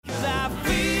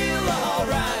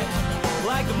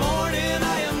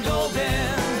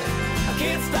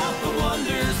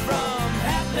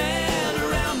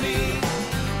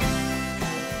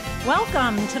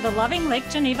Welcome to the Loving Lake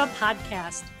Geneva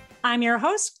podcast. I'm your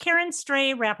host, Karen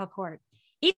Stray Rappaport.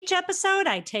 Each episode,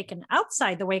 I take an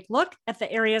outside the wake look at the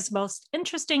area's most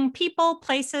interesting people,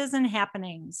 places, and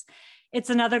happenings. It's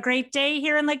another great day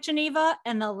here in Lake Geneva,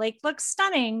 and the lake looks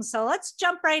stunning, so let's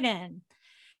jump right in.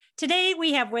 Today,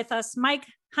 we have with us Mike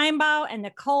Heimbaugh and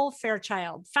Nicole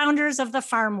Fairchild, founders of The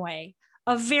Farmway,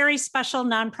 a very special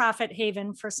nonprofit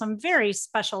haven for some very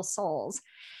special souls.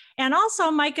 And also,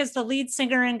 Mike is the lead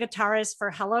singer and guitarist for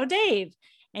Hello Dave,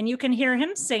 and you can hear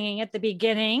him singing at the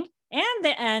beginning and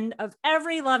the end of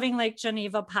every Loving Lake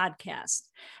Geneva podcast.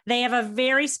 They have a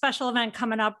very special event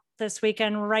coming up this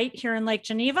weekend right here in Lake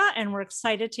Geneva, and we're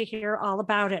excited to hear all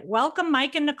about it. Welcome,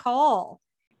 Mike and Nicole.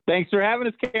 Thanks for having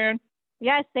us, Karen.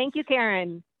 Yes, thank you,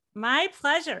 Karen. My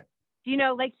pleasure. You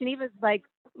know, Lake Geneva is like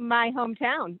my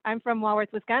hometown. I'm from Walworth,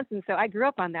 Wisconsin, so I grew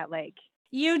up on that lake.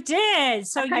 You did.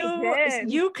 So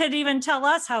you could even tell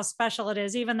us how special it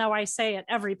is, even though I say at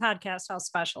every podcast how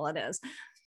special it is.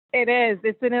 It is.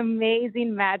 It's an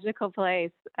amazing, magical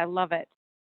place. I love it.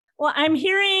 Well, I'm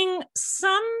hearing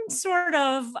some sort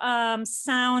of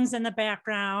sounds in the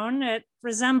background. It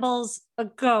resembles a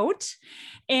goat.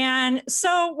 And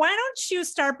so why don't you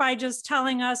start by just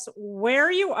telling us where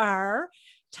you are?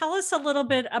 Tell us a little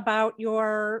bit about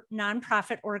your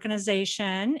nonprofit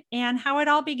organization and how it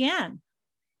all began.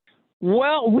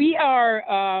 Well, we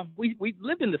are, we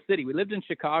lived in the city. We lived in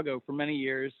Chicago for many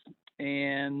years.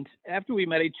 And after we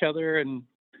met each other and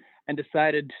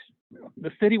decided the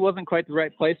city wasn't quite the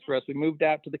right place for us, we moved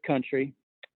out to the country.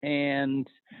 And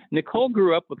Nicole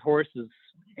grew up with horses.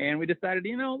 And we decided,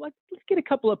 let's get a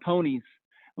couple of ponies.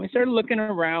 And we started looking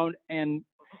around and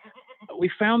we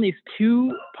found these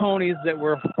two ponies that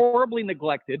were horribly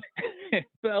neglected. It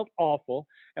felt awful.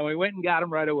 And we went and got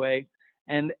them right away.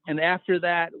 And after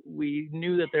that, we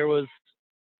knew that there was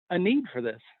a need for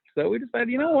this. So we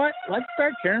decided, let's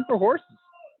start caring for horses.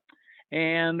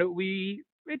 And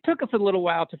it took us a little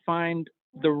while to find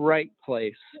the right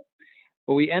place.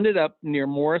 But we ended up near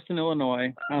Morrison,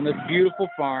 Illinois, on this beautiful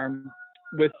farm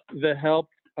with the help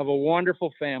of a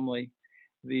wonderful family,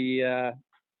 the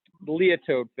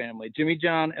Leotoad family. Jimmy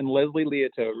John and Leslie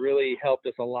Leotoad really helped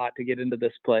us a lot to get into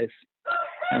this place.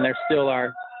 And they're still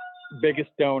our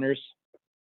biggest donors.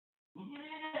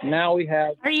 Now we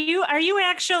have. Are you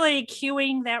actually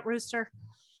cueing that rooster?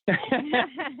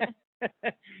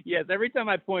 Yes, every time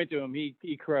I point to him,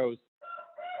 he crows.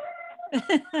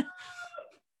 And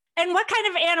what kind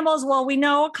of animals? Well, we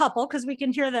know a couple because we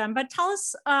can hear them, but tell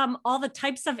us all the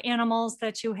types of animals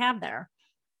that you have there.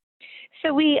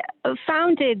 So we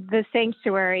founded the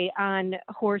sanctuary on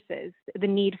horses, the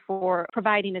need for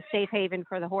providing a safe haven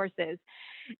for the horses.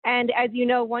 And as you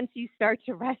know, once you start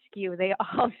to rescue, they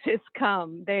all just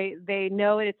come. They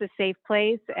know it's a safe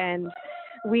place. And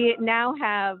we now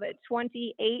have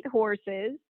 28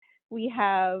 horses. We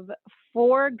have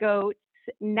 4 goats,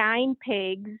 9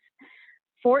 pigs,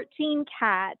 14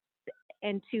 cats,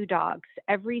 and 2 dogs.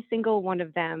 Every single one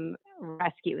of them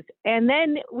rescues. And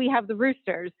then we have the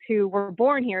roosters who were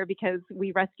born here because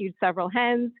we rescued several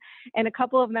hens, and a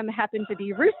couple of them happen to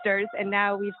be roosters. And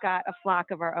now we've got a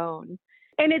flock of our own.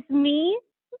 And it's me,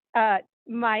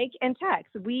 Mike, and Tex.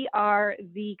 We are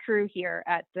the crew here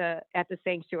at the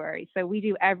sanctuary. So we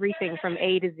do everything from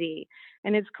A to Z,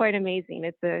 and it's quite amazing.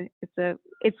 It's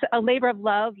a labor of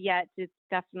love, yet it's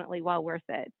definitely well worth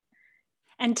it.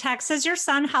 And Tex is your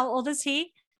son. How old is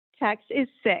he? Tex is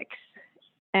 6,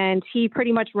 and he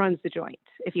pretty much runs the joint,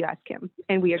 if you ask him,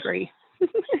 and we agree.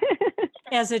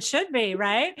 As it should be,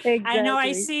 right? Exactly. I know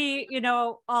I see,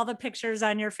 all the pictures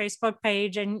on your Facebook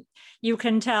page, and you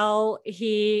can tell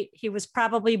he was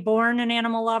probably born an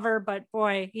animal lover, but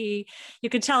boy, you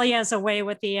could tell he has a way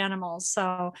with the animals.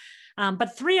 So,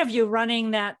 but 3 of you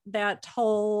running that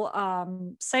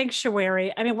whole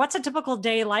sanctuary. I mean, what's a typical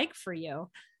day like for you?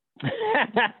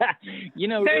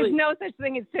 There's really, no such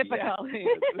thing as typical.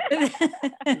 Yeah.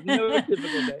 There's no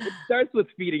typical day. It starts with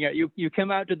feeding it. You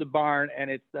come out to the barn and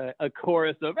it's a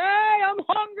chorus of, "Hey, I'm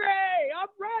hungry. I'm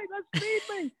right. Let's feed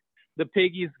me." The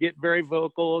piggies get very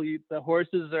vocal. The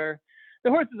horses are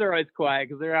always quiet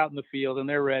because they're out in the field and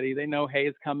they're ready. They know hay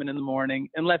is coming in the morning,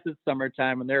 unless it's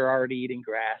summertime and they're already eating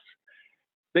grass.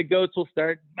 The goats will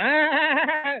start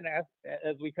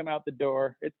as we come out the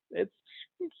door. It's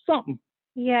something.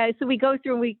 Yeah, so we go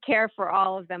through and we care for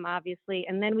all of them, obviously,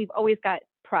 and then we've always got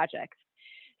projects.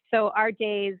 So our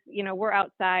days, we're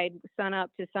outside sun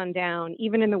up to sundown,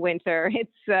 even in the winter.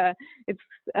 It's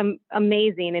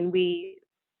amazing, and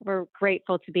we're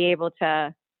grateful to be able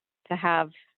to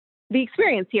have the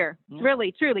experience here,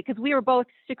 really, truly, because we were both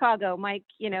Chicago. Mike,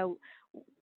 in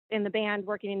the band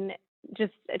working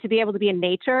just to be able to be in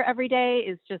nature every day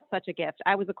is just such a gift.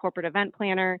 I was a corporate event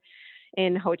planner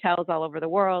in hotels all over the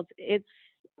world.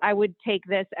 I would take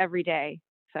this every day.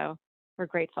 So we're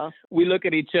grateful. We look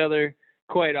at each other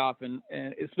quite often,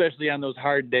 and especially on those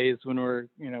hard days when we're,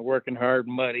 working hard,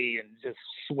 muddy and just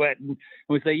sweating. And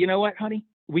we say, you know what, honey,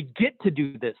 we get to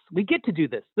do this. We get to do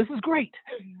this. This is great.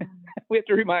 We have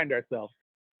to remind ourselves.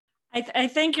 I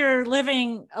think you're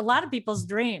living a lot of people's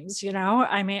dreams,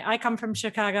 I mean, I come from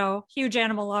Chicago, huge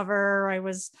animal lover. I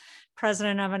was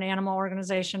president of an animal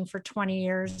organization for 20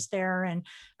 years there.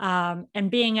 And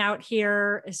being out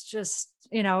here is just,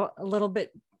 a little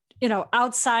bit,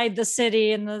 outside the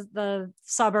city and the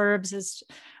suburbs is,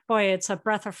 boy, it's a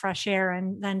breath of fresh air.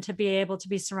 And then to be able to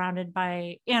be surrounded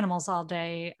by animals all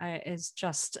day is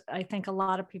just, I think, a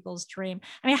lot of people's dream.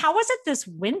 I mean, how was it this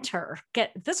winter?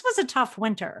 This was a tough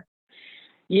winter.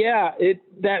 Yeah,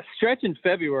 that stretch in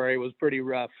February was pretty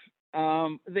rough.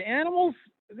 The animals,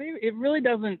 it really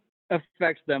doesn't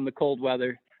affect them, the cold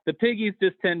weather. The piggies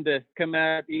just tend to come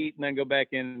out, eat, and then go back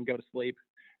in and go to sleep.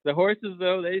 The horses,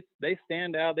 though, they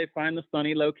stand out. They find the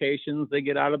sunny locations. They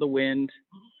get out of the wind.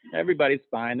 Everybody's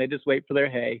fine. They just wait for their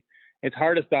hay. It's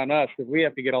hardest on us because we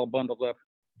have to get all bundled up.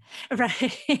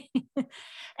 Right.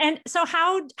 And so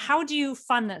how do you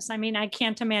fund this? I mean, I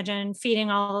can't imagine feeding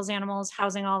all those animals,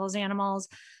 housing all those animals,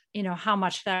 how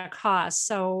much that costs.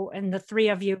 So, and the three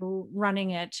of you running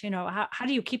it, how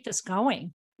do you keep this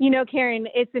going? Karen,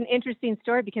 it's an interesting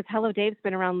story because Hello Dave's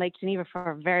been around Lake Geneva for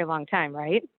a very long time,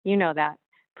 right? You know that.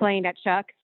 Playing at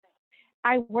Chuck's.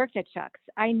 I worked at Chuck's.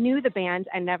 I knew the band.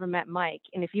 I never met Mike.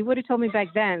 And if you would have told me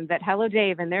back then that Hello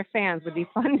Dave and their fans would be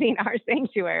funding our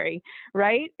sanctuary,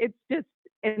 right? It's just,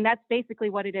 and that's basically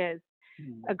what it is.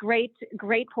 A great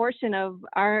portion of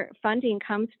our funding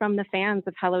comes from the fans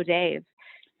of Hello Dave.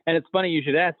 And it's funny you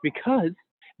should ask because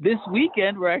this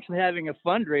weekend we're actually having a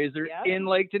fundraiser in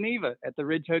Lake Geneva at the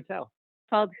Ridge Hotel.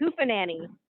 Called Hoofananny.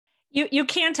 You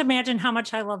can't imagine how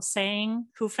much I love saying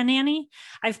Hoofananny.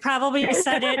 I've probably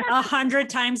said it 100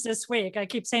 times this week. I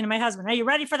keep saying to my husband, are you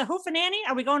ready for the Hoofananny?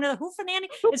 Are we going to the Hoofananny?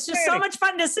 It's just so much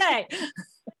fun to say.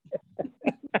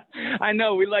 I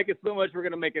know. We like it so much. We're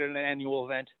going to make it an annual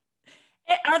event.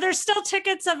 Are there still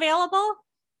tickets available?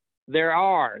 There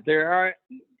are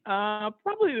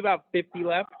probably about 50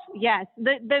 left. Yes.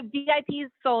 The VIPs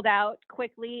sold out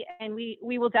quickly, and we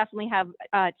will definitely have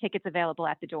tickets available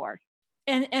at the door.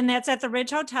 And that's at the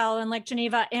Ridge Hotel in Lake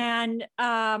Geneva. And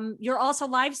you're also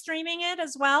live streaming it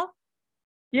as well?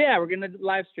 Yeah, we're going to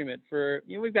live stream it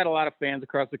we've got a lot of fans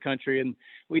across the country and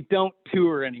we don't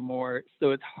tour anymore.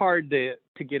 So it's hard to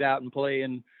get out and play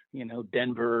in,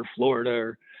 Denver or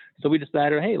Florida. So we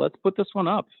decided, hey, let's put this one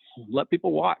up. Let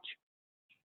people watch.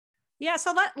 Yeah.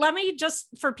 So let me just,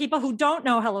 for people who don't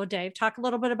know Hello Dave, talk a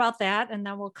little bit about that. And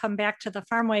then we'll come back to the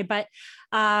Farmway. But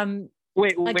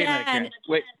Wait a minute, Karen.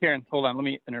 Wait, Karen, hold on. Let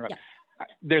me interrupt. Yeah.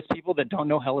 There's people that don't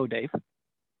know Hello Dave.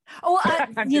 Oh,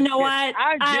 you know what?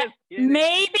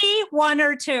 Maybe one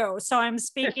or two. So I'm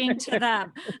speaking to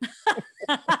them.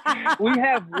 We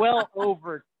have well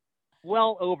over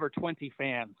 20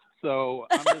 fans. So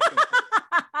I'm just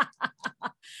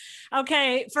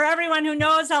Okay, for everyone who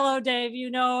knows Hello Dave,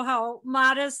 you know how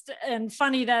modest and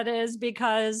funny that is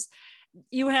because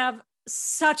you have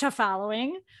such a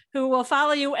following who will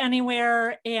follow you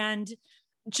anywhere and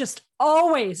just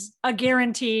always a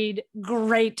guaranteed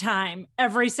great time.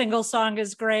 Every single song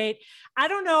is great. I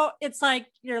don't know. It's like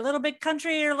you're a little bit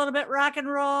country, you're a little bit rock and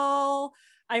roll.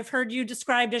 I've heard you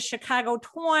described as Chicago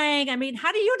twang. I mean,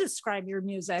 how do you describe your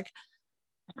music?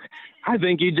 I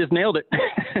think you just nailed it.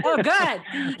 Oh,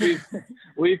 good.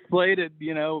 We've played at,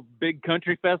 big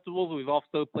country festivals. We've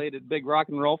also played at big rock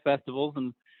and roll festivals,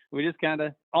 and we just kind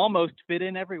of almost fit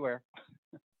in everywhere.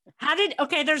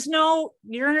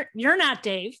 You're not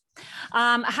Dave.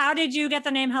 How did you get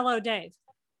the name Hello Dave?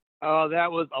 Oh,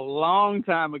 that was a long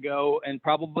time ago and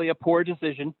probably a poor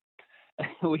decision.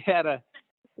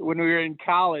 When we were in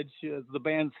college, the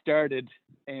band started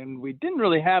and we didn't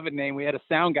really have a name. We had a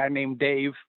sound guy named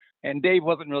Dave, and Dave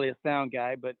wasn't really a sound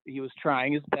guy, but he was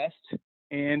trying his best.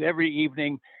 And every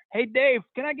evening, hey, Dave,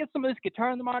 can I get some of this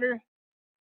guitar in the monitor?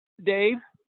 Dave,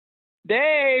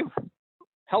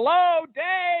 hello,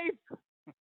 Dave.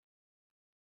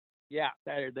 Yeah,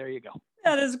 there you go.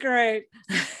 That is great.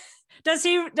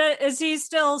 Is he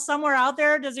still somewhere out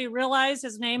there? Does he realize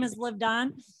his name has lived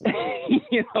on?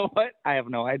 You know what? I have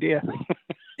no idea.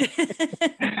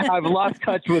 I've lost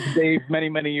touch with Dave many,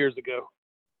 many years ago.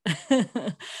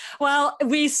 Well,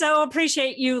 we so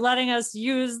appreciate you letting us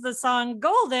use the song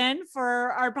Golden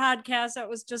for our podcast. It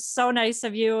was just so nice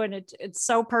of you, and it's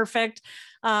so perfect.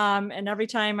 And every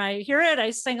time I hear it, I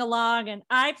sing along, and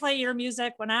I play your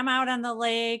music when I'm out on the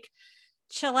lake,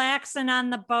 chillaxing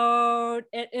on the boat.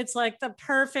 It's like the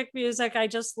perfect music. I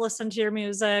just listen to your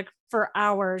music for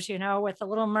hours, with a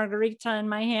little margarita in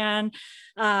my hand.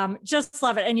 Just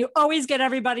love it. And you always get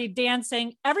everybody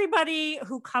dancing. Everybody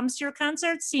who comes to your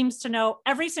concert seems to know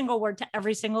every single word to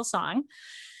every single song.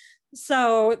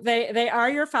 So they are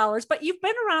your followers, but you've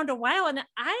been around a while. And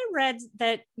I read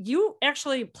that you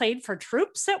actually played for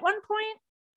Troops at one point.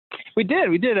 We did.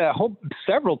 We did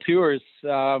several tours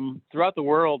throughout the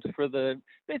world for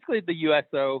basically the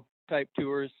USO type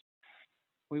tours.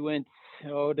 We went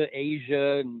to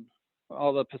Asia and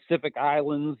all the Pacific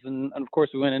Islands, and of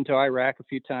course we went into Iraq a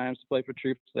few times to play for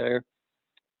Troops there.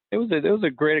 It was a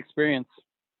great experience.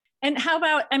 And how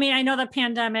about? I mean, I know the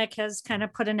pandemic has kind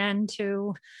of put an end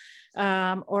to,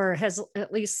 or has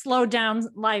at least slowed down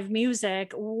live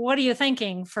music. What are you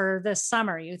thinking for this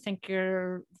summer? You think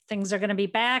things are going to be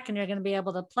back and you're going to be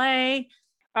able to play?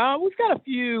 We've got a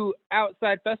few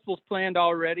outside festivals planned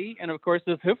already, and of course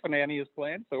this Hoofananny is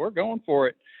planned, so we're going for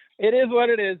it. It is what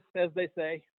it is, as they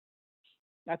say.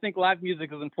 I think live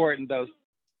music is important, though.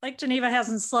 Lake Geneva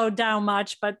hasn't slowed down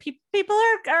much, but people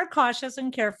are cautious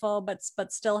and careful, but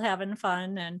still having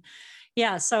fun. And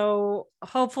yeah, so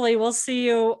hopefully we'll see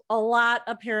you a lot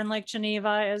up here in Lake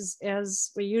Geneva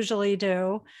as we usually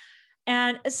do.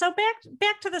 And so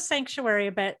back to the sanctuary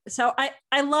a bit. So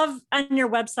I love on your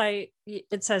website,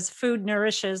 it says food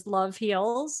nourishes, love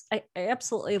heals. I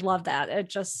absolutely love that. It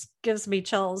just gives me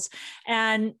chills.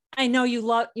 And I know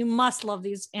you must love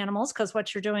these animals because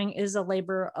what you're doing is a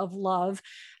labor of love.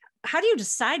 How do you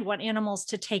decide what animals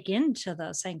to take into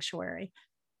the sanctuary?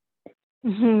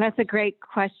 That's a great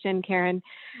question, Karen.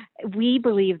 We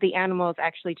believe the animals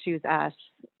actually choose us,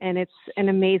 and it's an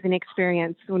amazing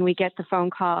experience when we get the phone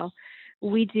call.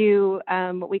 We do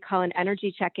what we call an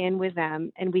energy check-in with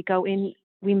them, and we go in,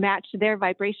 we match their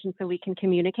vibration so we can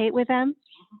communicate with them,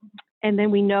 and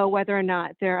then we know whether or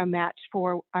not they're a match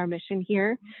for our mission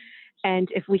here, and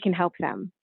if we can help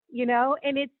them,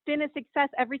 and it's been a success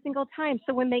every single time.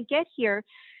 So when they get here,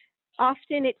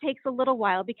 often it takes a little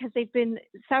while because they've been,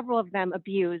 several of them,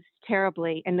 abused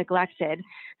terribly and neglected.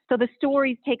 So the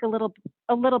stories take a little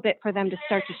bit for them to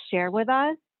start to share with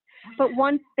us. But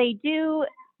once they do,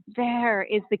 there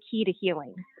is the key to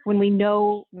healing, when we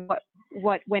know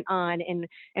what went on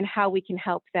and how we can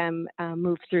help them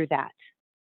move through that.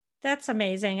 That's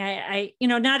amazing. I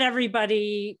not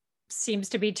everybody seems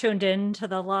to be tuned in to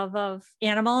the love of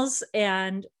animals.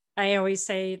 And I always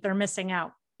say they're missing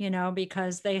out,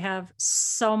 because they have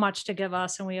so much to give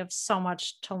us and we have so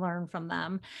much to learn from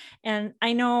them. And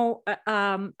I know,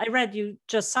 I read you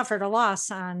just suffered a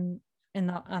loss on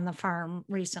the farm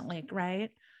recently, right?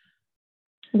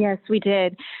 Yes, we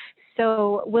did.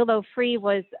 So Willow Free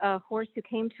was a horse who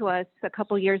came to us a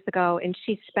couple years ago, and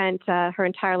she spent her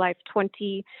entire life,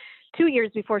 22 years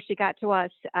before she got to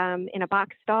us, in a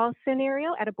box stall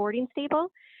scenario at a boarding stable.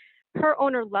 Her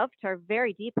owner loved her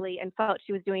very deeply and felt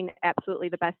she was doing absolutely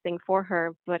the best thing for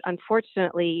her. But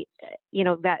unfortunately,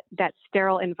 that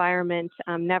sterile environment,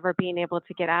 never being able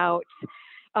to get out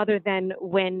other than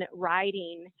when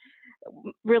riding,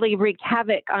 really wreaked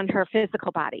havoc on her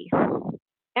physical body.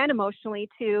 And emotionally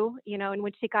too, and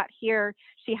when she got here,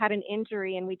 she had an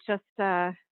injury, and we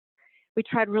tried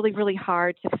really, really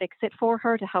hard to fix it for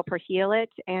her, to help her heal it.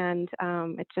 And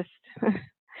it just,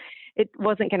 it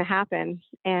wasn't going to happen.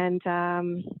 And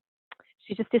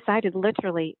she just decided,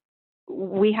 literally,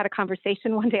 we had a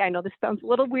conversation one day. I know this sounds a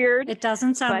little weird. It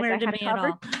doesn't sound weird to me at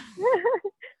all.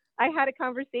 I had a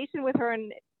conversation with her,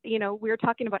 and, we were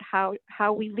talking about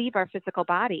how we leave our physical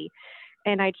body.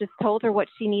 And I just told her what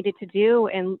she needed to do.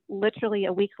 And literally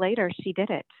a week later, she did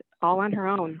it all on her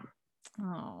own.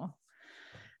 Oh,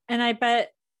 and I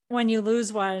bet when you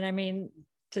lose one, I mean,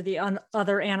 do the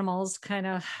other animals kind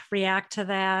of react to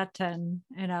that? And,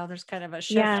 there's kind of a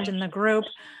shift in the group.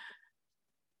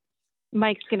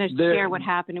 Mike's going to share what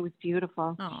happened. It was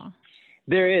beautiful. Oh,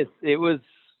 there is. It was,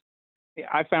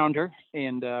 I found her,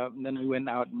 and then we went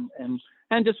out and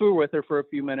just we were with her for a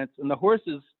few minutes. And the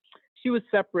horses, she was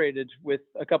separated with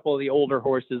a couple of the older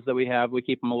horses that we have. We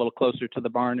keep them a little closer to the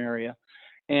barn area.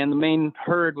 And the main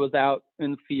herd was out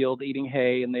in the field eating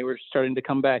hay, and they were starting to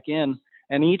come back in.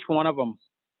 And each one of them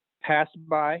passed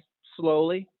by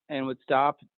slowly and would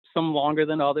stop, some longer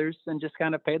than others, and just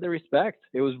kind of pay their respect.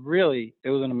 It was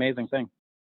an amazing thing.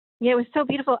 Yeah, it was so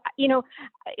beautiful.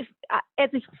 As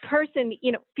a person,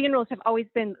 funerals have always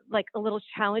been like a little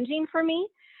challenging for me.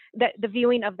 the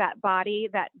viewing of that body,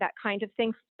 that kind of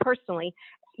thing personally.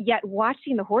 Yet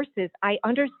watching the horses, I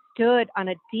understood on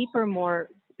a deeper, more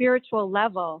spiritual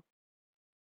level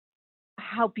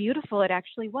how beautiful it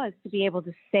actually was to be able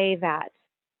to say that,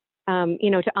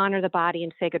 to honor the body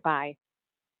and say goodbye.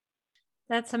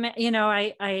 That's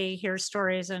I hear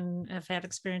stories and have had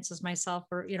experiences myself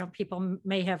where, people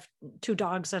may have 2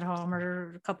 dogs at home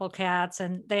or a couple of cats,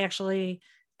 and they actually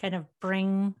kind of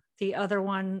bring the other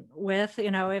one with,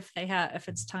 if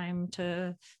it's time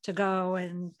to go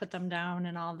and put them down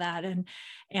and all that,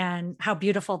 and how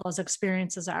beautiful those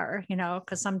experiences are,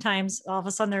 because sometimes all of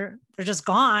a sudden they're just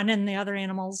gone and the other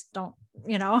animals don't,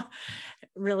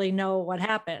 really know what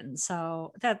happened.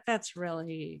 So that's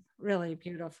really, really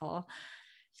beautiful.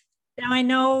 Now I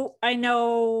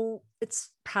know it's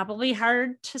probably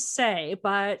hard to say,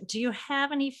 but do you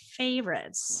have any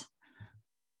favorites?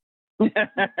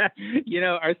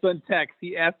 Our son Tex,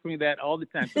 he asks me that all the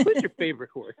time. So what's your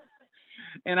favorite horse?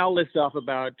 And I'll list off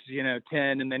about,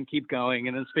 10 and then keep going.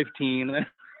 And then it's 15.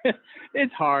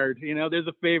 It's hard. There's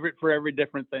a favorite for every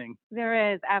different thing.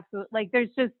 There is, absolutely. There's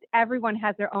just, everyone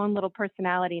has their own little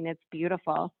personality, and it's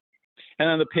beautiful. And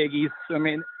then the piggies. I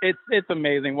mean, it's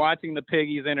amazing watching the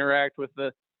piggies interact with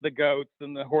the goats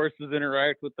and the horses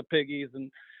interact with the piggies.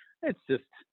 And it's just,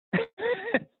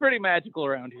 it's pretty magical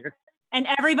around here. And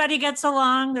everybody gets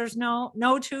along. There's no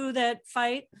 2 that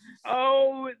fight.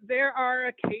 Oh, there are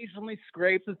occasionally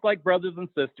scrapes. It's like brothers and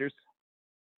sisters.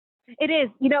 It is.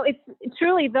 It's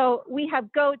truly, though, we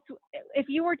have goats. If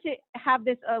you were to have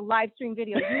this live stream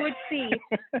video, you would see.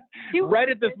 Right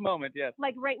at this moment, yes.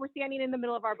 We're standing in the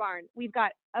middle of our barn. We've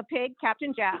got a pig,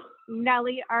 Captain Jack,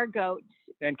 Nellie, our goat.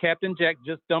 And Captain Jack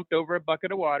just dumped over a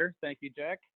bucket of water. Thank you,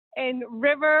 Jack. And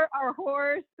River, our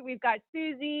horse. We've got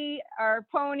Susie, our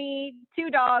pony, 2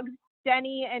 dogs,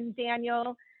 Denny and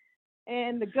Daniel,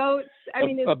 and the goats.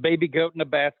 A baby goat in a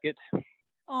basket.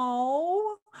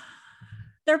 Oh,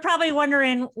 they're probably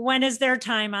wondering, when is their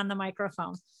time on the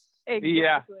microphone? Exactly.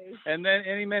 Yeah. And then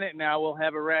any minute now we'll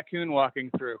have a raccoon walking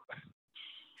through.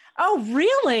 Oh,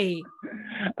 really?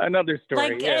 Another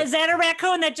story. Yes. Is that a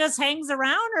raccoon that just hangs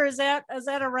around, or is that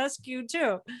a rescue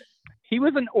too? He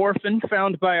was an orphan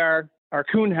found by our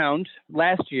coonhound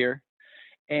last year,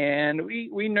 and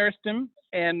we nursed him,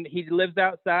 and he lives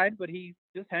outside, but he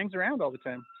just hangs around all the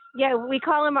time. Yeah, we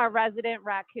call him our resident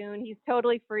raccoon. He's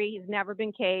totally free. He's never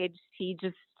been caged. He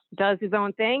just does his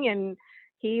own thing, and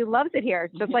he loves it here,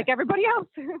 just like everybody else.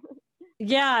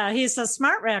 Yeah, he's a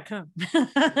smart raccoon.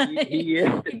 He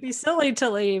is. He'd be silly to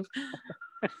leave.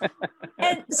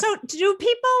 And so do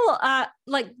people,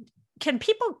 can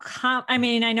people come? I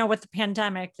mean, I know with the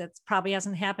pandemic that probably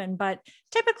hasn't happened, but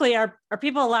typically are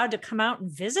people allowed to come out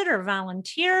and visit or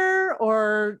volunteer,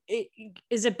 or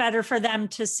is it better for them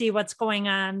to see what's going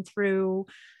on through,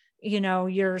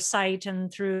 your site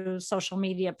and through social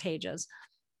media pages?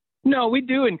 No, we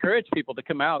do encourage people to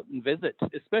come out and visit,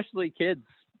 especially kids.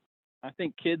 I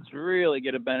think kids really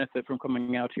get a benefit from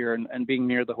coming out here and being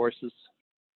near the horses.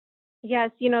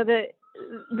 Yes,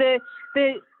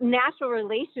 the natural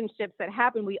relationships that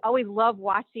happen, we always love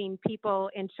watching people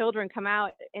and children come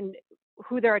out and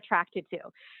who they're attracted to.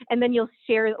 And then you'll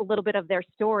share a little bit of their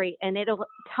story, and it'll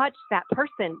touch that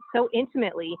person so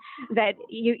intimately that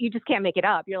you just can't make it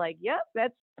up. You're like, yep,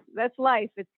 that's life.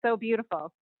 It's so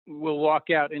beautiful. We'll walk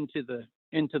out into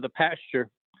the pasture,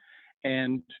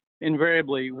 and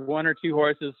invariably 1 or 2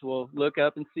 horses will look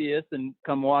up and see us and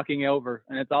come walking over.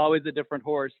 And it's always a different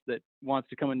horse that wants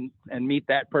to come and meet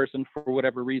that person for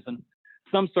whatever reason.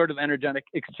 Some sort of energetic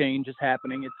exchange is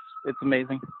happening. It's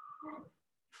amazing.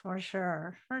 For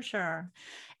sure.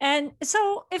 And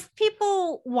so if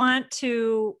people want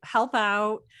to help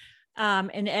out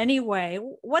in any way,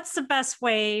 what's the best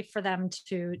way for them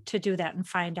to do that and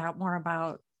find out more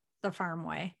about the Farm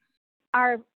Way?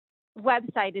 Our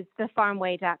website is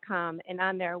thefarmway.com, and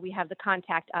on there we have the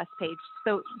Contact Us page.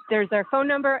 So there's our phone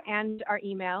number and our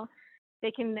email. They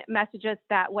can message us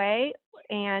that way,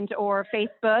 or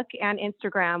Facebook and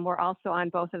Instagram. We're also on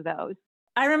both of those.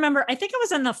 I remember, I think it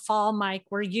was in the fall, Mike,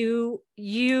 where you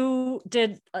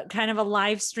did kind of a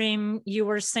live stream. You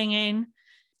were singing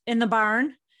in the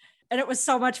barn, and it was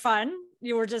so much fun.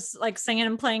 You were just like singing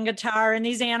and playing guitar, and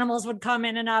these animals would come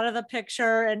in and out of the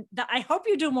picture. And I hope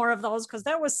you do more of those, because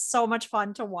that was so much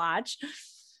fun to watch.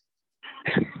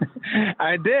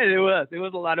 I did. It was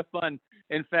a lot of fun.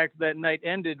 In fact, that night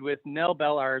ended with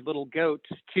Nellbell, our little goat,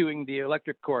 chewing the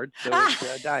electric cord, so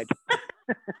it died.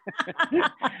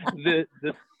 The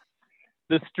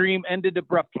stream ended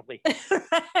abruptly.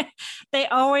 They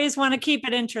always want to keep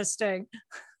it interesting.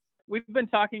 We've been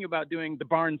talking about doing the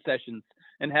barn sessions,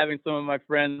 and having some of my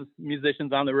friends,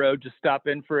 musicians on the road, just stop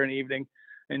in for an evening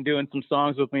and doing some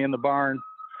songs with me in the barn.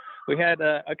 We had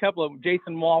a couple of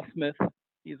Jason Walsmith.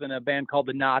 He's in a band called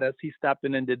the Nadas. He stopped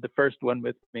in and did the first one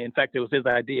with me. In fact, it was his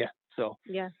idea. So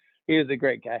Yeah. he was a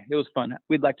great guy. It was fun.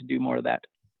 We'd like to do more of that.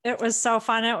 It was so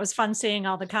fun. It was fun seeing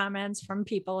all the comments from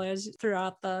people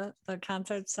throughout the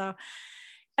concert. So,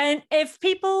 and if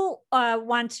people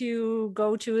want to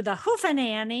go to the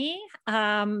Hoofananny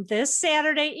this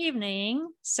Saturday evening,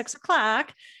 6:00,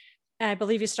 I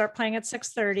believe you start playing at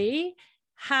 6:30.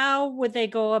 How would they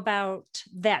go about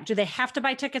that? Do they have to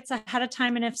buy tickets ahead of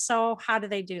time? And if so, how do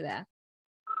they do that?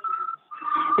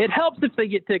 It helps if they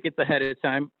get tickets ahead of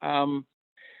time.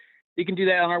 You can do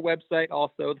that on our website,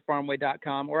 also,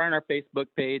 thefarmway.com, or on our Facebook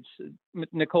page.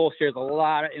 Nicole shares a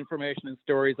lot of information and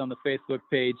stories on the Facebook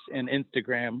page and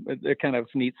Instagram. They're kind of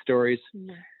neat stories.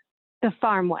 The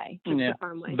Farm Way. Yeah, the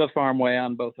Farm Way. The Farm Way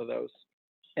on both of those.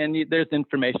 And there's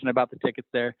information about the tickets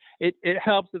there. It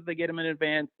helps if they get them in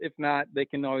advance. If not, they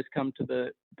can always come to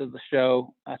the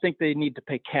show. I think they need to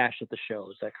pay cash at the show.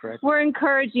 Is that correct? We're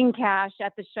encouraging cash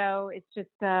at the show. It's just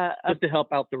just to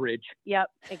help out the Ridge. Yep,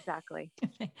 exactly.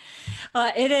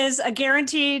 It is a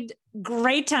guaranteed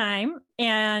great time.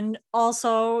 And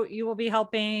also you will be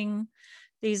helping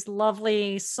these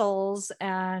lovely souls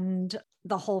and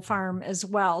the whole farm as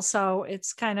well. So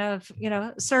it's kind of,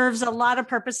 serves a lot of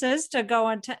purposes to go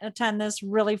and attend this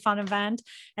really fun event.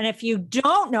 And if you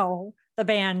don't know the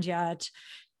band yet,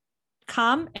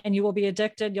 come and you will be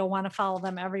addicted. You'll want to follow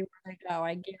them everywhere they go.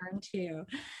 I guarantee you.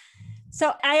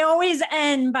 So I always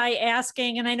end by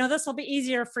asking, and I know this will be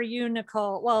easier for you,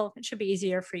 Nicole. Well, it should be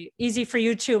easy for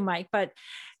you too, Mike, but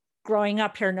growing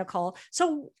up here, Nicole.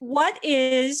 So what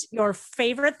is your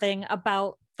favorite thing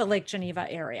about the Lake Geneva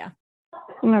area?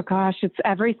 Oh gosh, it's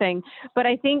everything. But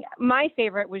I think my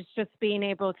favorite was just being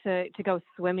able to go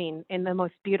swimming in the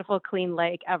most beautiful, clean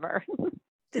lake ever.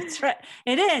 That's right.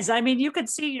 It is. I mean, you could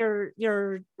see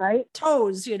your right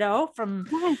toes, from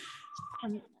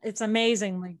it's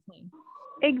amazingly clean.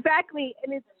 Exactly.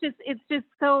 And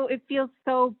it feels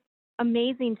so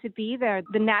amazing to be there.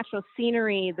 The natural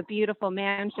scenery, the beautiful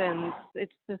mansions.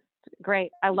 It's just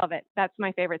great. I love it. That's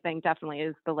my favorite thing, definitely,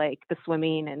 is the lake, the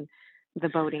swimming and the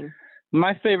boating.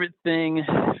 My favorite thing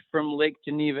from Lake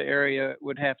Geneva area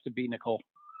would have to be Nicole.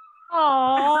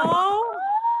 Oh,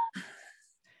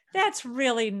 that's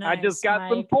really nice. I just got Mike.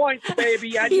 some points, baby.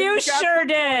 You sure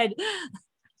did.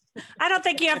 I don't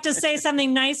think you have to say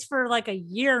something nice for like a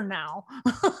year now.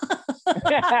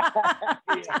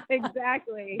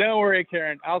 Exactly. Don't worry,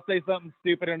 Karen. I'll say something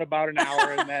stupid in about an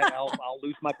hour, and then I'll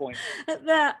lose my point.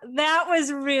 That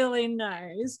was really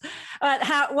nice.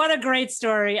 What a great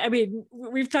story. I mean,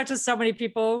 we've talked to so many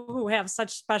people who have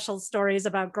such special stories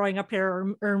about growing up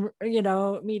here,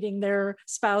 or meeting their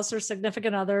spouse or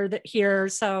significant other here.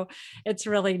 So it's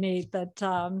really neat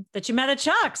that you met at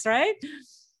Chuck's, right?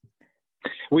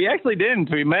 We actually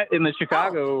didn't. We met in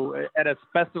Chicago at a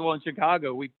festival in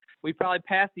Chicago. We probably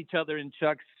passed each other in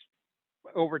Chuck's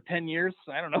over 10 years.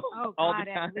 I don't know. Oh, all God,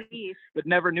 the time, at least. but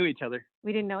never knew each other.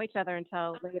 We didn't know each other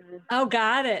until later. Oh,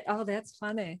 got it. Oh, that's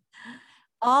funny.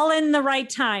 All in the right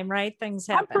time, right? Things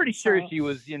happen. I'm pretty sure she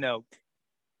was,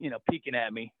 peeking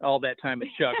at me all that time at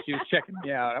Chuck's. She was checking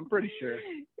me out. I'm pretty sure.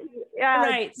 Yeah.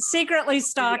 Right. Secretly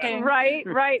stalking. Right.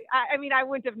 I mean, I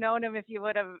wouldn't have known him if you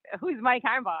would have. Who's Mike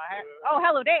Heimbaugh? Oh,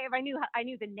 hello, Dave. I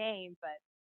knew the name, but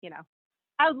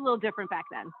I was a little different back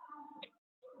then.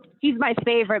 He's my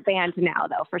favorite band now,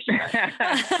 though, for sure.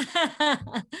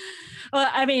 Well,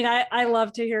 I mean, I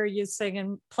love to hear you sing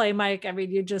and play, Mike. I mean,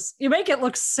 you make it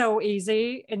look so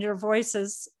easy, and your voice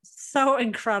is so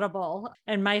incredible.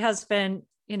 And my husband,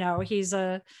 he's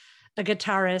a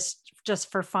guitarist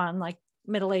just for fun, like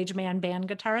middle-aged man band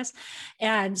guitarist.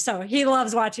 And so he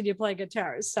loves watching you play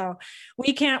guitar. So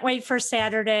we can't wait for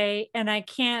Saturday. And I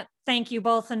can't thank you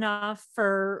both enough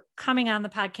for coming on the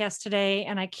podcast today.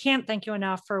 And I can't thank you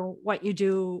enough for what you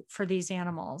do for these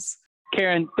animals.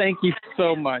 Karen, thank you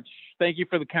so much. Thank you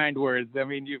for the kind words. I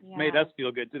mean, you've made us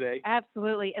feel good today.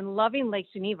 Absolutely. And loving Lake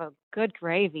Geneva, good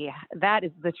gravy. That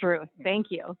is the truth. Thank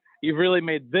you. You've really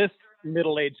made this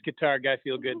middle-aged guitar guy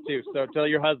feel good too. So tell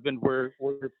your husband we're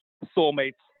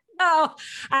soulmates. Oh,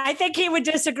 I think he would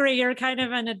disagree. You're kind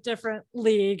of in a different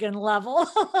league and level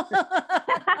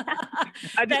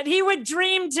that he would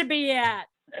dream to be at.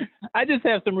 I just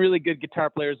have some really good guitar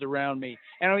players around me,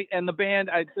 and the band.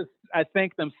 I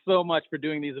thank them so much for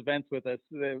doing these events with us.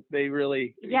 They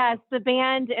really. Yes, the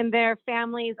band and their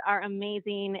families are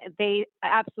amazing. They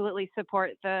absolutely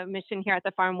support the mission here at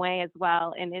the Farm Way as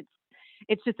well, and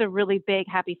it's just a really big,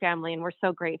 happy family, and we're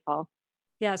so grateful.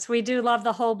 Yes, we do love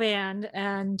the whole band,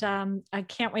 and I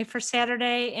can't wait for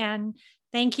Saturday. And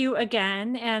thank you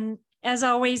again. And as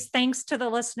always, thanks to the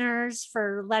listeners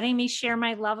for letting me share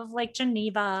my love of Lake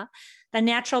Geneva, the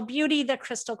natural beauty, the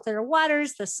crystal clear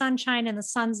waters, the sunshine and the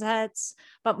sunsets,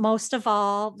 but most of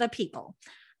all, the people.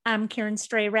 I'm Karen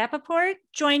Stray Rappaport.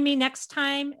 Join me next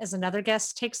time as another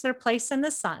guest takes their place in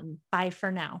the sun. Bye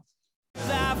for now.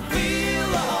 I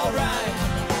feel all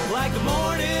right, like the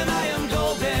morning I am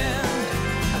golden.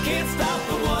 I can't stop.